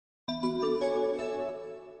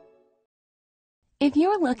If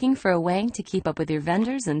you're looking for a way to keep up with your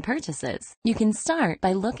vendors and purchases, you can start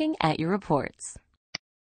by looking at your reports.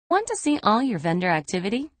 Want to see all your vendor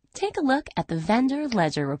activity? Take a look at the Vendor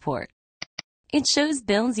Ledger Report. It shows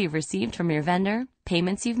bills you've received from your vendor,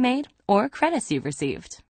 payments you've made, or credits you've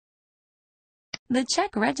received. The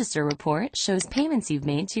Check Register Report shows payments you've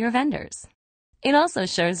made to your vendors. It also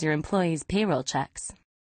shows your employees' payroll checks.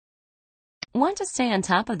 Want to stay on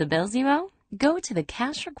top of the bills you owe? Go to the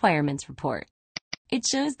Cash Requirements Report. It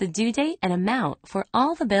shows the due date and amount for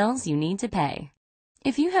all the bills you need to pay.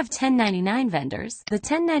 If you have 1099 vendors, the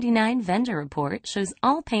 1099 Vendor Report shows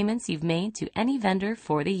all payments you've made to any vendor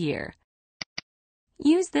for the year.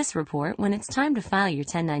 Use this report when it's time to file your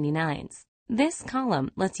 1099s. This column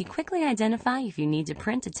lets you quickly identify if you need to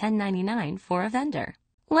print a 1099 for a vendor.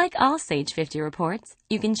 Like all Sage 50 reports,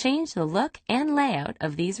 you can change the look and layout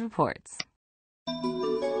of these reports.